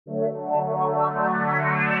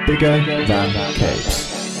Bigger than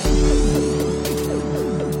capes.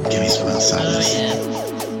 Give me some sadness.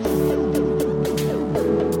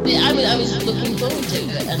 Yeah, I was looking forward to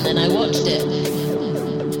it, and then I watched it.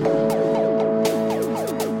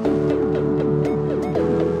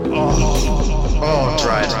 Oh,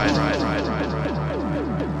 dry.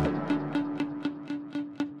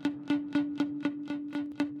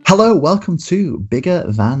 Hello, welcome to Bigger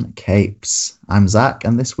Than Capes. I'm Zach,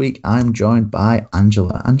 and this week I'm joined by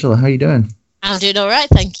Angela. Angela, how are you doing? I'm doing all right,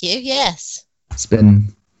 thank you. Yes. It's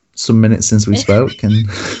been some minutes since we spoke, and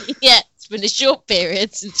Yeah, it's been a short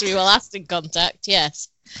period since we were last in contact. Yes.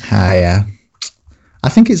 yeah. I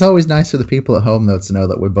think it's always nice for the people at home, though, to know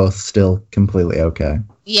that we're both still completely okay.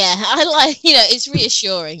 Yeah, I like, it's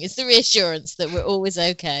reassuring. It's the reassurance that we're always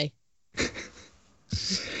okay.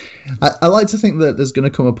 I like to think that there's going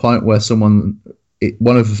to come a point where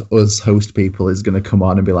one of us host people is going to come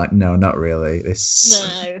on and be like, no, not really. No,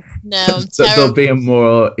 I'm So there'll terrible. be a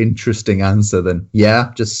more interesting answer than,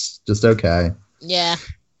 yeah, just okay. Yeah,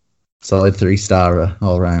 Solid 3-star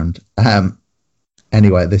all round.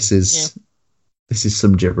 Anyway, this is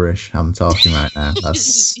some gibberish I'm talking right now.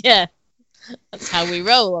 That's how we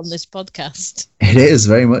roll on this podcast. It is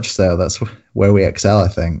very much so. That's where we excel, I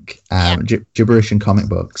think. Gibberish and comic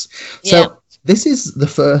books. So Yeah. this is the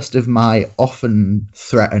first of my often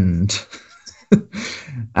threatened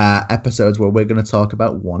episodes where we're going to talk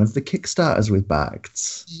about one of the Kickstarters we've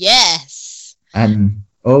backed. Yes. And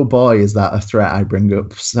oh boy, is that a threat I bring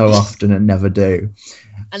up so often and never do.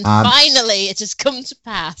 And finally, it has come to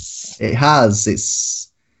pass. It has.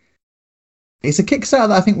 It's a Kickstarter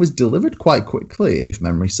that I think was delivered quite quickly, if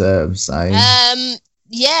memory serves.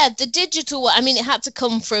 Yeah, the digital one. I mean, it had to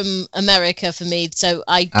come from America for me, so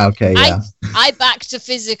I backed a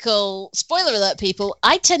physical. Spoiler alert, people!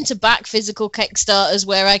 I tend to back physical Kickstarters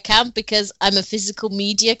where I can because I'm a physical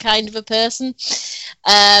media kind of a person.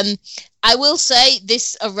 I will say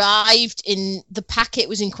this arrived in the packet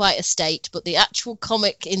was in quite a state, but the actual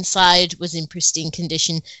comic inside was in pristine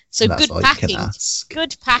condition. So That's good all you can packing. ask.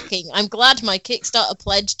 Good packing. I'm glad my Kickstarter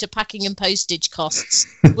pledge to packing and postage costs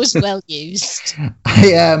was well used.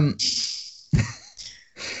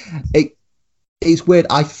 It's weird.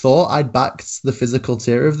 I thought I'd backed the physical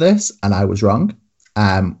tier of this, and I was wrong.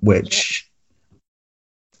 Which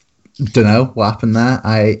don't know what happened there.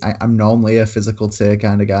 I'm normally a physical tier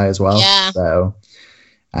kind of guy as well. Yeah. So,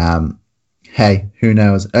 hey, who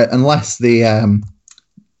knows? Unless the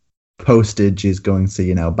postage is going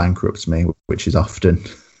to bankrupt me, which is often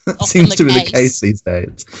seems to be the case these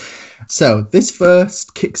days. So this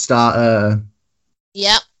first Kickstarter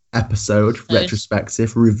episode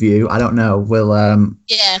retrospective review, I don't know, will I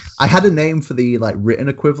had a name for the written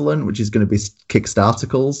equivalent, which is going to be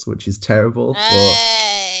Kickstarticles, which is terrible.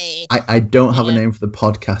 Hey. But I don't have a name for the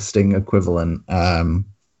podcasting equivalent.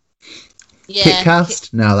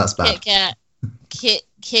 Kitcast? No, that's bad.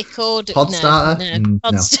 Kiccord? Podstarter?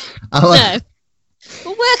 No. No.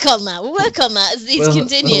 We'll work on that as these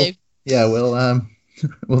continue.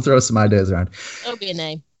 We'll throw some ideas around. That'll be a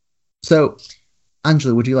name. So,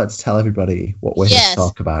 Angela, would you like to tell everybody what we're here to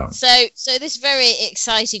talk about? So this very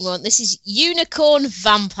exciting one. This is Unicorn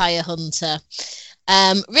Vampire Hunter.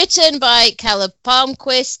 Written by Caleb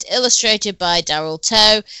Palmquist, illustrated by Daryl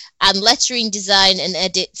Toe, and lettering design and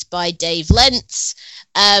edits by Dave Lentz.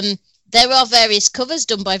 There are various covers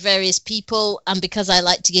done by various people, and because I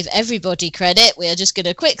like to give everybody credit, we are just going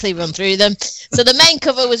to quickly run through them. So the main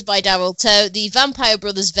cover was by Daryl Toe, the Vampire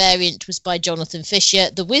Brothers variant was by Jonathan Fisher,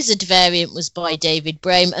 the Wizard variant was by David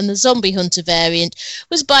Brame, and the Zombie Hunter variant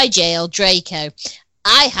was by J.L. Draco.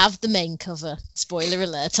 I have the main cover. Spoiler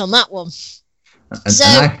alert on that one.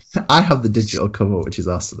 And I have the digital cover, which is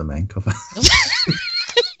also the main cover.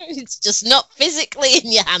 It's just not physically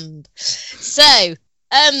in your hand. So,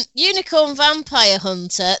 Unicorn Vampire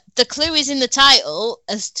Hunter, the clue is in the title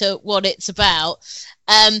as to what it's about.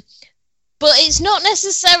 But it's not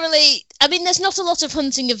necessarily... I mean, there's not a lot of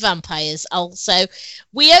hunting of vampires also.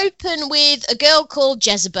 We open with a girl called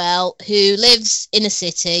Jezebel who lives in a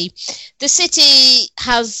city. The city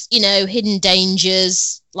has, hidden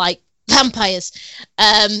dangers like vampires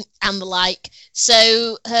and the like.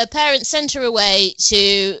 So her parents sent her away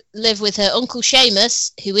to live with her Uncle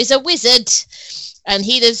Seamus, who is a wizard. And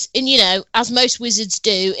he lives in, as most wizards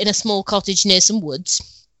do, in a small cottage near some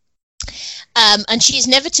woods. And she is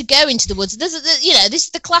never to go into the woods. This is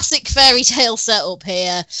the classic fairy tale setup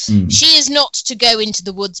here. She is not to go into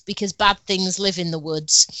the woods because bad things live in the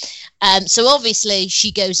woods. So obviously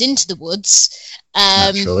she goes into the woods.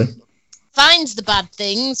 Naturally. finds the bad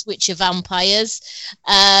things, which are vampires,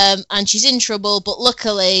 and she's in trouble. But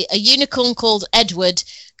luckily, a unicorn called Edward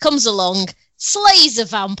comes along, slays a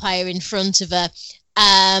vampire in front of her,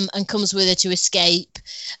 and comes with her to escape.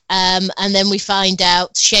 And then we find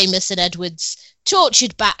out Seamus and Edward's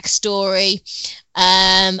tortured backstory.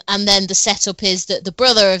 And then the setup is that the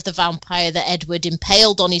brother of the vampire that Edward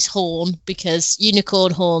impaled on his horn, because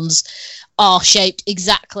unicorn horns are shaped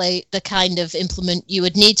exactly the kind of implement you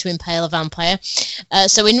would need to impale a vampire.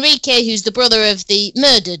 So Enrique, who's the brother of the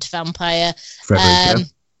murdered vampire,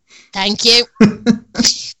 thank you,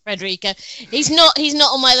 Frederica. He's not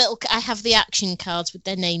on my little. I have the action cards with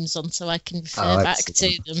their names on, so I can refer back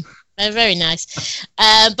to them. They're very nice.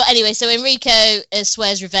 But anyway, so Enrico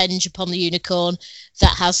swears revenge upon the unicorn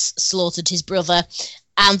that has slaughtered his brother.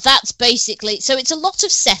 And that's basically, so it's a lot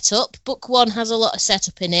of setup. Book 1 has a lot of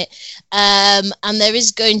setup in it. And there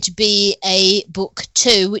is going to be a book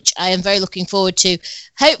 2, which I am very looking forward to.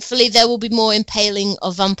 Hopefully there will be more impaling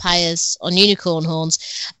of vampires on unicorn horns.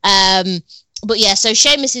 But yeah, so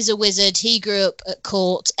Seamus is a wizard. He grew up at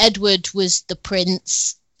court. Edward was the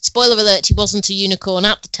prince. Spoiler alert, he wasn't a unicorn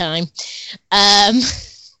at the time.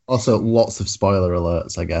 Also, lots of spoiler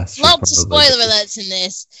alerts, I guess. Lots of spoiler alerts in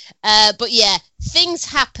this. But yeah, things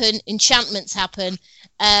happen, enchantments happen.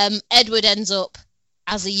 Edward ends up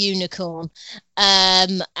as a unicorn.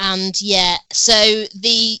 And yeah, so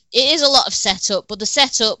it is a lot of setup, but the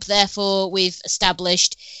setup, therefore, we've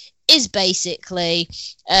established is basically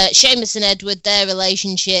Seamus and Edward, their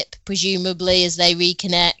relationship, presumably, as they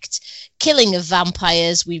reconnect. Killing of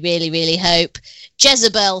vampires, we really, really hope.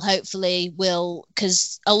 Jezebel, hopefully, will,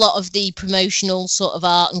 because a lot of the promotional sort of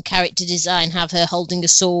art and character design have her holding a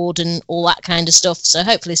sword and all that kind of stuff. So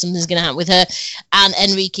hopefully something's going to happen with her. And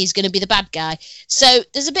Enrique's going to be the bad guy. So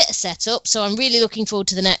there's a bit of setup. So I'm really looking forward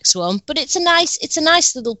to the next one. But it's a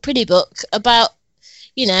nice little pretty book about,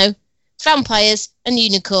 vampires and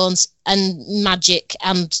unicorns and magic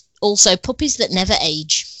and also puppies that never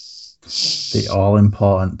age. The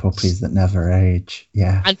all-important puppies that never age.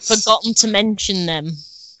 Yeah, I'd forgotten to mention them.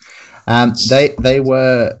 They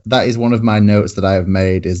were. That is one of my notes that I have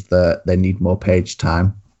made, is that they need more page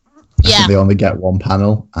time. I think they only get one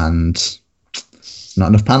panel, and it's not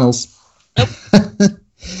enough panels. Nope.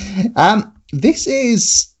 This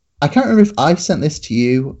is. I can't remember if I sent this to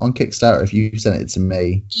you on Kickstarter, if you sent it to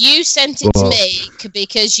me. You sent it to me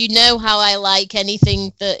because you know how I like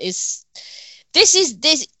anything that is.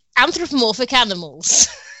 This anthropomorphic animals.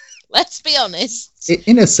 Let's be honest.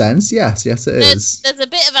 In a sense, yes, it is. There's a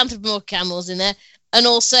bit of anthropomorphic animals in there, and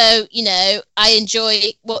also, I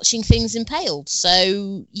enjoy watching things impaled.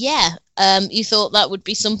 So yeah, you thought that would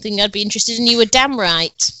be something I'd be interested in. You were damn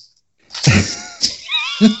right.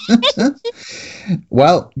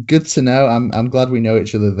 Well, good to know. I'm glad we know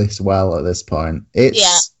each other this well at this point. It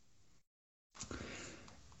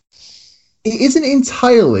isn't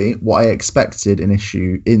entirely what I expected in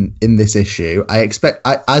this issue.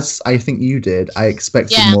 As I think you did, I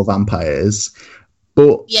expected more vampires,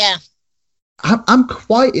 but I'm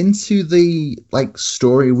quite into the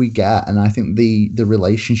story we get, and I think the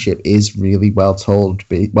relationship is really well told.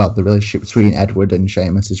 The relationship between Edward and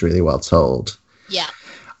Seamus is really well told. Yeah.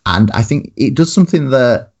 And I think it does something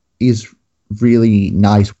that is really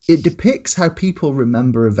nice. It depicts how people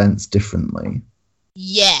remember events differently.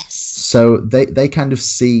 Yes. So they kind of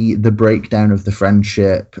see the breakdown of the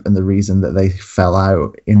friendship and the reason that they fell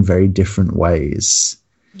out in very different ways.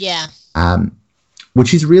 Yeah.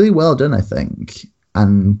 Which is really well done, I think.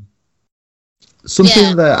 And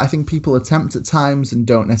something that I think people attempt at times and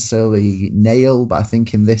don't necessarily nail, but I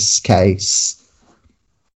think in this case,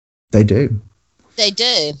 they do. They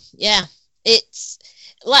do, yeah. It's,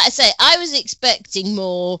 like I say, I was expecting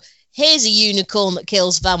more, here's a unicorn that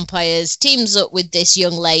kills vampires, teams up with this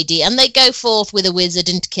young lady, and they go forth with a wizard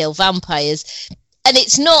and to kill vampires. And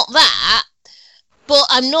it's not that, but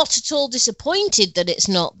I'm not at all disappointed that it's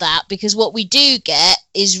not that, because what we do get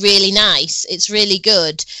is really nice. It's really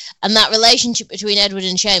good. And that relationship between Edward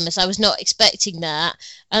and Seamus, I was not expecting that.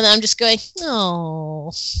 And I'm just going,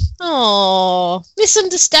 oh,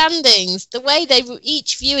 misunderstandings. The way they were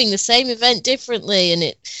each viewing the same event differently,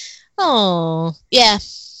 and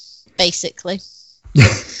basically.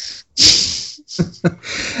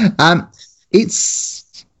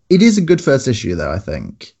 It is a good first issue, though, I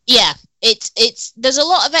think. Yeah, it's there's a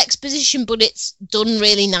lot of exposition, but it's done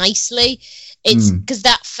really nicely. It's because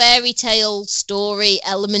that fairy tale story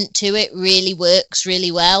element to it really works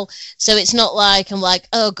really well. So it's not like I'm like,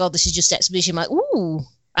 oh god, this is just exposition. I'm like, ooh,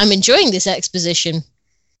 I'm enjoying this exposition.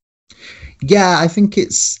 Yeah, I think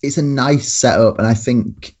it's a nice setup, and I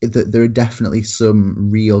think that there are definitely some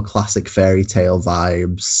real classic fairy tale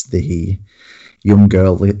vibes. The young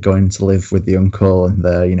girl going to live with the uncle, and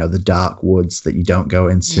the dark woods that you don't go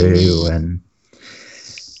into, and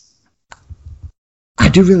I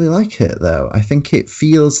do really like it though. I think it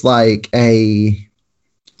feels like a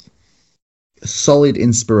solid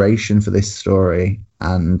inspiration for this story,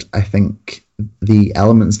 and I think the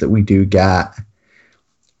elements that we do get.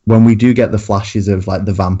 When we do get the flashes of like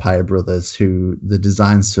the vampire brothers, who the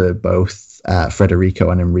designs for both Federico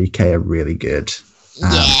and Enrique are really good.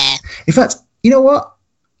 Yeah. In fact, you know what?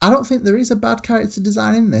 I don't think there is a bad character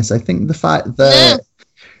design in this. I think the fact that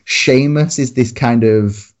Seamus is this kind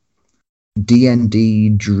of D&D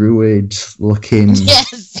druid looking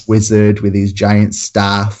wizard with his giant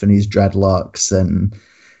staff and his dreadlocks, and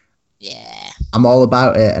I'm all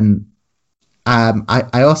about it. And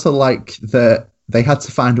I also like that they had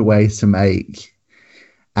to find a way to make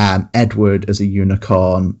Edward as a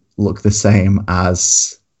unicorn look the same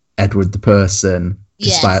as Edward the person,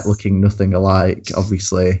 despite looking nothing alike,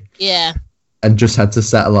 obviously. Yeah. And just had to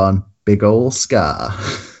settle on big old scar.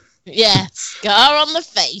 Yeah, scar on the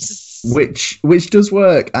face. Which does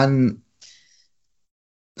work, and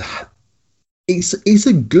it's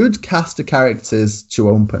a good cast of characters to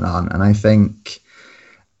open on, and I think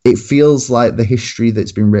it feels like the history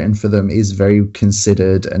that's been written for them is very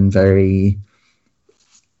considered and very,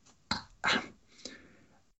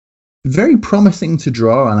 very promising to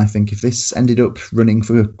draw on. I think if this ended up running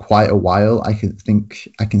for quite a while, I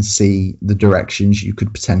can see the directions you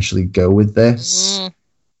could potentially go with this,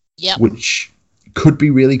 which could be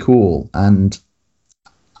really cool. And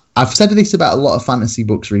I've said this about a lot of fantasy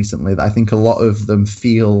books recently, that I think a lot of them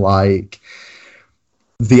feel like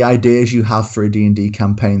the ideas you have for a D&D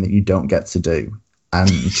campaign that you don't get to do.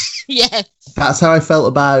 And that's how I felt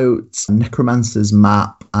about Necromancer's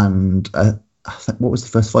Map and I think, what was the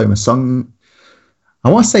first volume? A Song...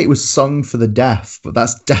 I want to say it was Song for the Deaf, but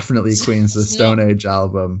that's definitely a Queens of the Stone Age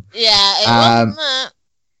album. Yeah, it wasn't that.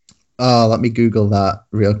 Oh, let me Google that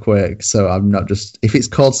real quick. So I'm not just... If it's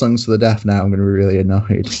called Songs for the Deaf now, I'm going to be really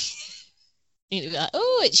annoyed. You'd be like,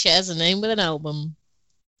 oh, it shares a name with an album.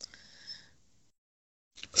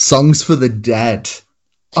 Songs for the Dead.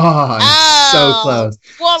 Oh, so close.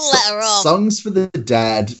 One letter off. Songs for the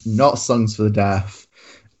Dead, not Songs for the Deaf.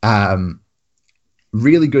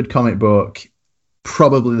 Really good comic book.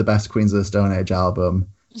 Probably the best Queens of the Stone Age album.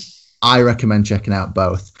 I recommend checking out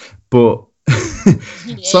both. But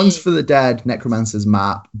Songs for the Dead, Necromancer's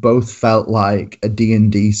Map, both felt like a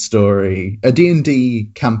D&D story, a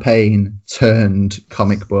D&D campaign turned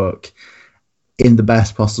comic book in the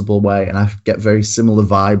best possible way. And I get very similar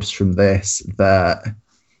vibes from this, that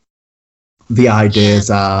the ideas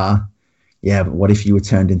are, but what if you were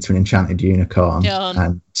turned into an enchanted unicorn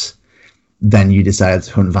and then you decided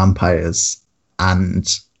to hunt vampires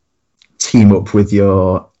and team up with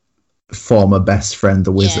your former best friend,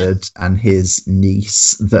 the wizard, and his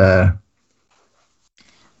niece, the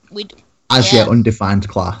yet undefined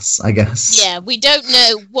class, I guess. Yeah, we don't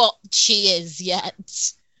know what she is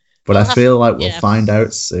yet. But I feel like we'll find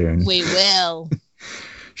out soon. We will.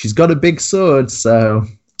 She's got a big sword, so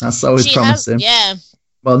that's always promising.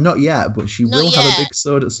 Well, not yet, but she will have a big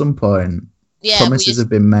sword at some point. Yeah, promises have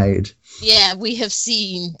been made. Yeah, we have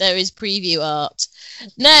seen. There is preview art.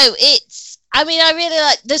 No, I really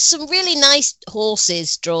like... There's some really nice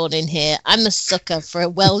horses drawn in here. I'm a sucker for a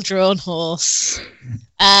well-drawn horse.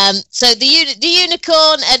 So the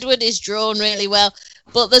unicorn, Edward, is drawn really well.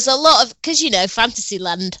 But there's a lot of... Because,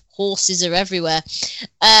 Fantasyland, horses are everywhere.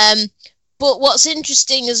 But what's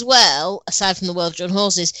interesting as well, aside from the well-drawn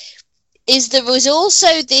horses, is there was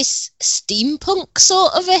also this steampunk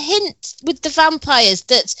sort of a hint with the vampires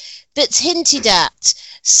that's hinted at.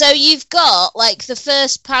 So you've got, like, the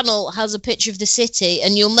first panel has a picture of the city,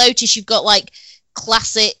 and you'll notice you've got, like,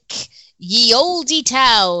 classic ye olde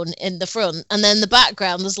town in the front, and then the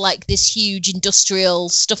background there's, like, this huge industrial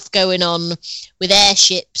stuff going on with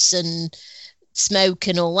airships and smoke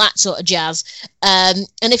and all that sort of jazz. And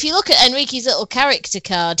if you look at Enrique's little character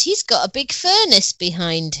card, he's got a big furnace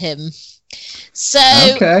behind him. So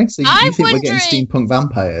you think we're getting steampunk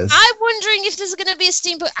vampires? I'm wondering if there's going to be a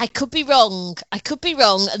steampunk. I could be wrong,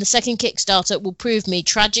 and the second Kickstarter will prove me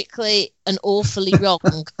tragically and awfully wrong.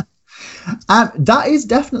 That is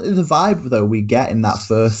definitely the vibe, though, we get in that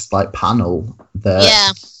first panel.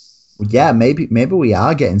 Maybe we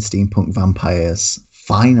are getting steampunk vampires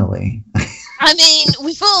finally. I mean,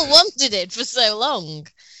 we've all wanted it for so long.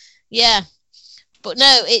 Yeah, but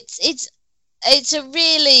no, it's a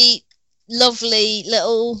really lovely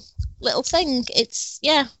little thing.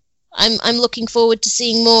 I'm looking forward to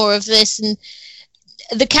seeing more of this, and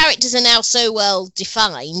the characters are now so well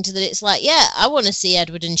defined that it's like, yeah, I want to see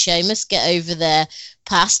Edward and Seamus get over their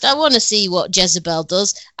past. I want to see what Jezebel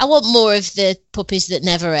does. I want more of the puppies that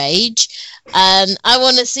never age. And I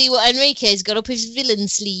want to see what Enrique's got up his villain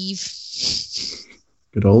sleeve.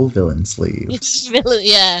 Good old villain sleeve.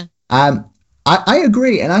 Yeah. I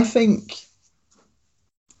agree, and I think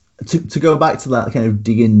to go back to that kind of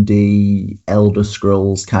D&D Elder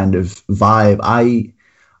Scrolls kind of vibe,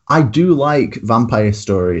 I do like vampire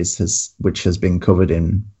stories, which has been covered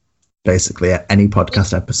in basically any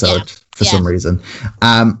podcast episode for some reason.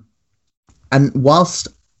 And whilst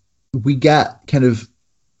we get kind of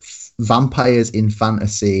vampires in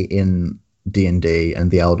fantasy in D&D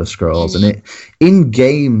and the Elder Scrolls, and it in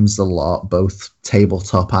games a lot, both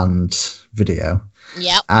tabletop and video.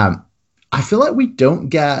 Yeah. I feel like we don't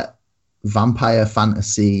get vampire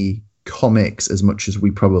fantasy comics as much as we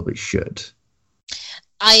probably should.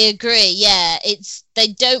 I agree. Yeah, they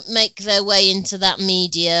don't make their way into that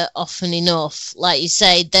media often enough. Like you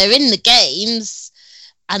say, they're in the games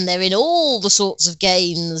and they're in all the sorts of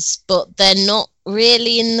games, but they're not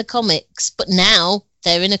really in the comics. But now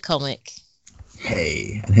they're in a comic.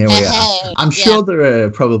 Hey, and here we are. I'm sure there are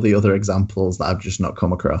probably other examples that I've just not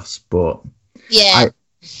come across, but yeah,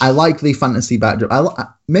 I like the fantasy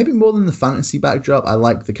backdrop. Maybe more than the fantasy backdrop, I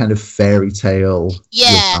like the kind of fairy tale with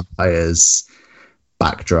vampires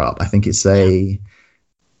backdrop. I think it's a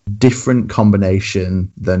different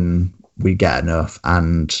combination than we get enough,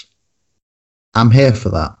 and I'm here for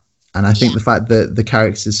that. And I think the fact that the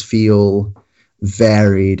characters feel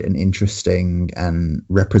varied and interesting and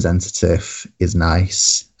representative is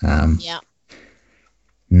nice. But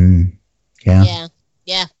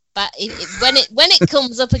when it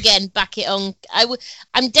comes up again, back it on.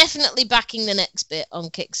 I'm definitely backing the next bit on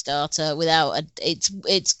Kickstarter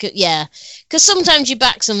because sometimes you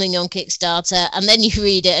back something on Kickstarter and then you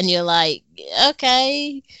read it and you're like,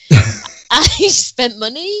 okay, I spent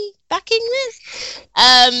money backing this.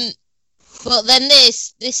 But then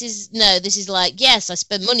this is like, yes, I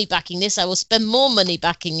spent money backing this. I will spend more money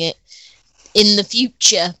backing it in the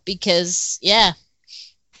future because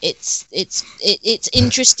it's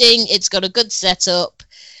interesting. It's got a good setup.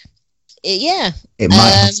 It might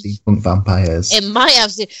have steampunk vampires. It might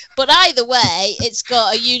have, but either way, it's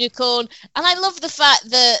got a unicorn, and I love the fact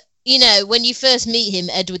that, you know, when you first meet him,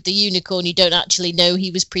 Edward the unicorn, you don't actually know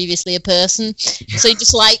he was previously a person. So you're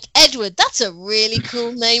just like, Edward, that's a really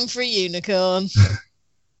cool name for a unicorn.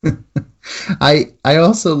 I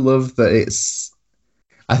also love that it's,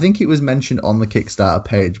 I think it was mentioned on the Kickstarter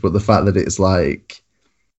page, but the fact that it's like,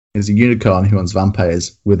 there's a unicorn who wants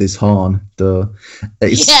vampires with his horn.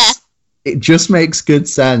 It just makes good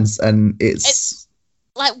sense, and it's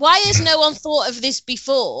like, why has no one thought of this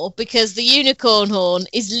before? Because the unicorn horn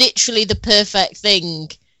is literally the perfect thing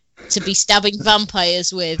to be stabbing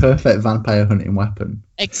vampires with. Perfect vampire hunting weapon.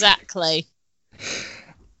 Exactly.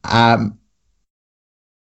 I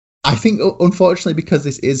think, unfortunately, because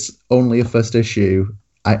this is only a first issue,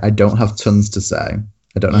 I don't have tons to say.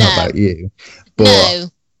 I don't know about you.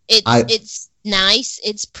 But it's nice.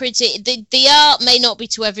 It's pretty. The art may not be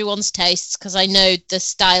to everyone's tastes, because I know the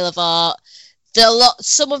style of art.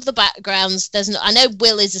 Some of the backgrounds. I know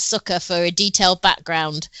Will is a sucker for a detailed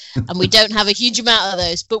background, and we don't have a huge amount of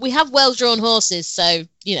those. But we have well-drawn horses, so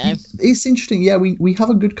you know. It's interesting. Yeah, we have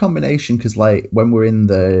a good combination, because like when we're in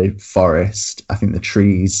the forest, I think the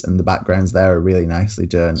trees and the backgrounds there are really nicely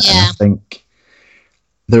done. Yeah. And I think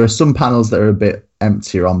there are some panels that are a bit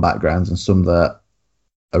emptier on backgrounds, and some that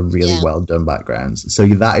are really well done backgrounds. So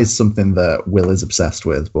that is something that Will is obsessed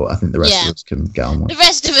with, but I think the rest of us can get on with. The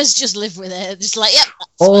rest of us just live with it. Just like,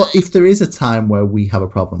 or fine. If there is a time where we have a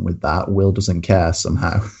problem with that, Will doesn't care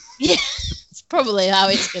somehow. Yeah, it's probably how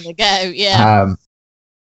it's going to go, yeah.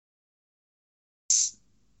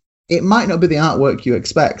 It might not be the artwork you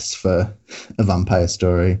expect for a vampire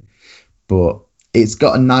story, but it's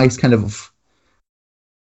got a nice kind of...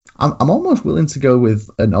 I'm almost willing to go with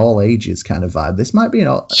an all ages kind of vibe. This might be an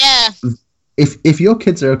all... Yeah. If your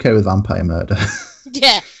kids are okay with vampire murder.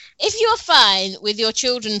 Yeah. If you're fine with your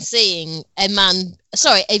children seeing a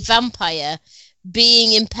vampire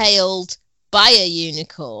being impaled by a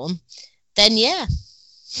unicorn, then yeah.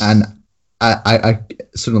 And I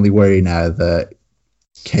suddenly worry now that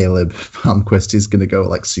Caleb Palmquist is going to go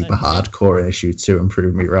like super hardcore in issue 2 and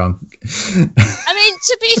prove me wrong. I mean,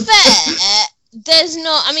 to be fair... There's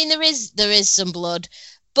not. I mean, there is some blood,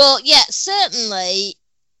 but yeah, certainly.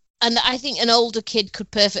 And I think an older kid could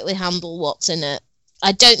perfectly handle what's in it.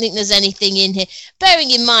 I don't think there's anything in here. Bearing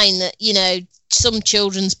in mind that, you know, some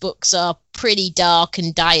children's books are pretty dark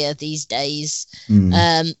and dire these days.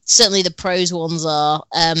 Mm. Certainly the prose ones are.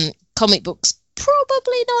 Comic books,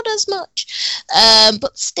 probably not as much,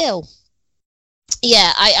 but still.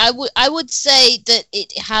 Yeah, I would say that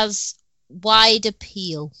it has wide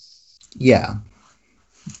appeal. Yeah,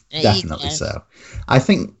 There definitely you go. so. I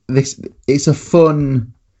think it's a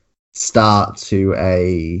fun start to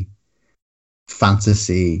a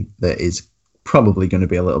fantasy that is probably going to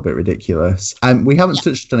be a little bit ridiculous. We haven't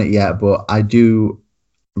touched on it yet, but I do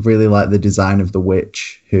really like the design of the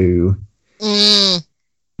witch who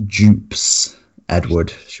dupes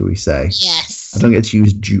Edward, shall we say. Yes. I don't get to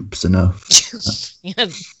use dupes enough.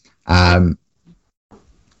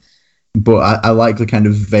 But I like the kind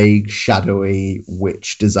of vague, shadowy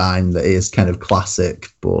witch design that is kind of classic,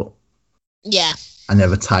 but yeah. I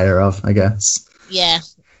never tire of, I guess. Yeah.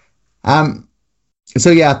 So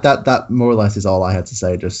yeah, that more or less is all I had to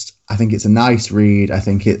say. Just, I think it's a nice read. I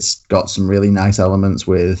think it's got some really nice elements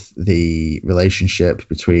with the relationship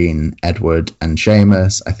between Edward and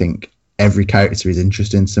Seamus. I think every character is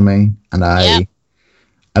interesting to me, and I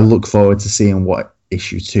look forward to seeing what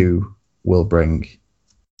issue 2 will bring.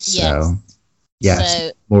 So, yes,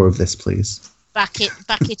 So, more of this, please. back it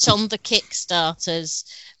on the Kickstarters,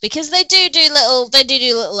 because they do little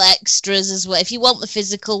extras as well. If you want the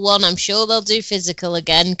physical one, I'm sure they'll do physical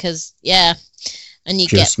again, because and you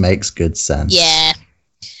Just makes good sense. Yeah,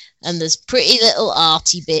 and there's pretty little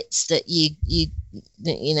arty bits that you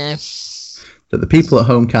know that the people at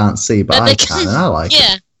home can't see, but I can, and I like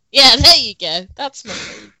it. Yeah, there you go. That's my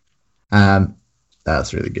thing.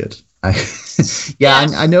 That's really good. I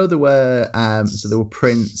know there were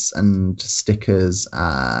prints and stickers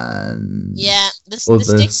and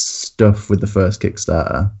the stuff with the first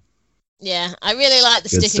Kickstarter. Yeah, I really like the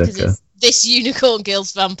Good sticker because sticker. it's this unicorn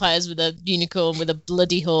kills vampires with a unicorn with a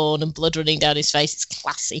bloody horn and blood running down his face. It's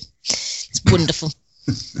classy. It's wonderful.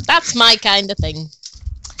 That's my kind of thing.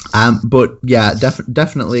 But yeah,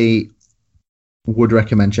 definitely would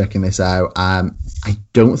recommend checking this out. I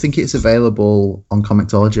don't think it's available on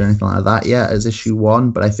Comixology or anything like that yet as issue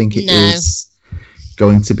 1, but I think it is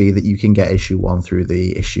going to be that you can get issue 1 through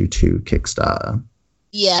the issue 2 Kickstarter.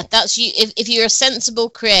 Yeah, that's you. If you're a sensible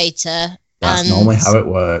creator, That's normally how it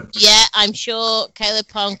works. Yeah, I'm sure Caleb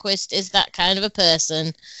Palmquist is that kind of a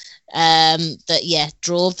person.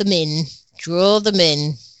 Draw them in. Draw them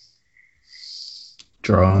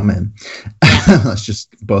in. Let's just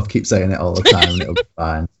both keep saying it all the time and it'll be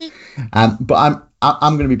fine. But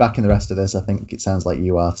I'm going to be back in the rest of this. I think it sounds like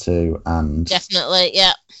you are too. And definitely,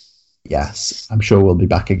 yeah. Yes, I'm sure we'll be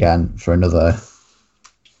back again for another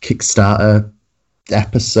Kickstarter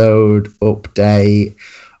episode update.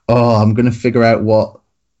 Oh, I'm going to figure out what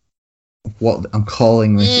I'm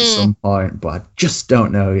calling this at some point, but I just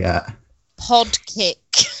don't know yet. Podkick.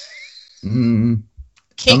 None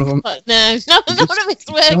of them, none of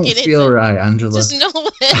it's working. Don't feel right, Angela. Just not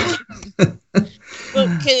working.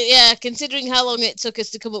 Well, considering how long it took us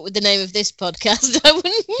to come up with the name of this podcast, I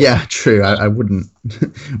wouldn't. Yeah, true. I wouldn't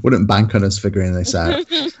bank on us figuring this out.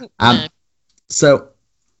 No. So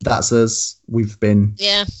that's us. We've been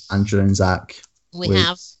Angela and Zach. We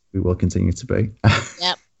have. We will continue to be.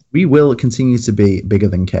 Yep. We will continue to be bigger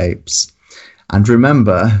than capes. And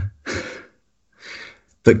remember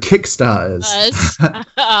that Kickstarters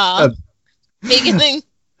are bigger than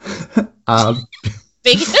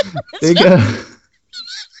bigger.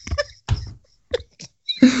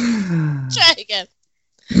 Try again.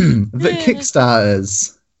 That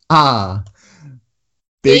Kickstarters are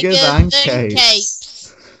bigger than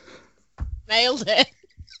capes. Nailed it.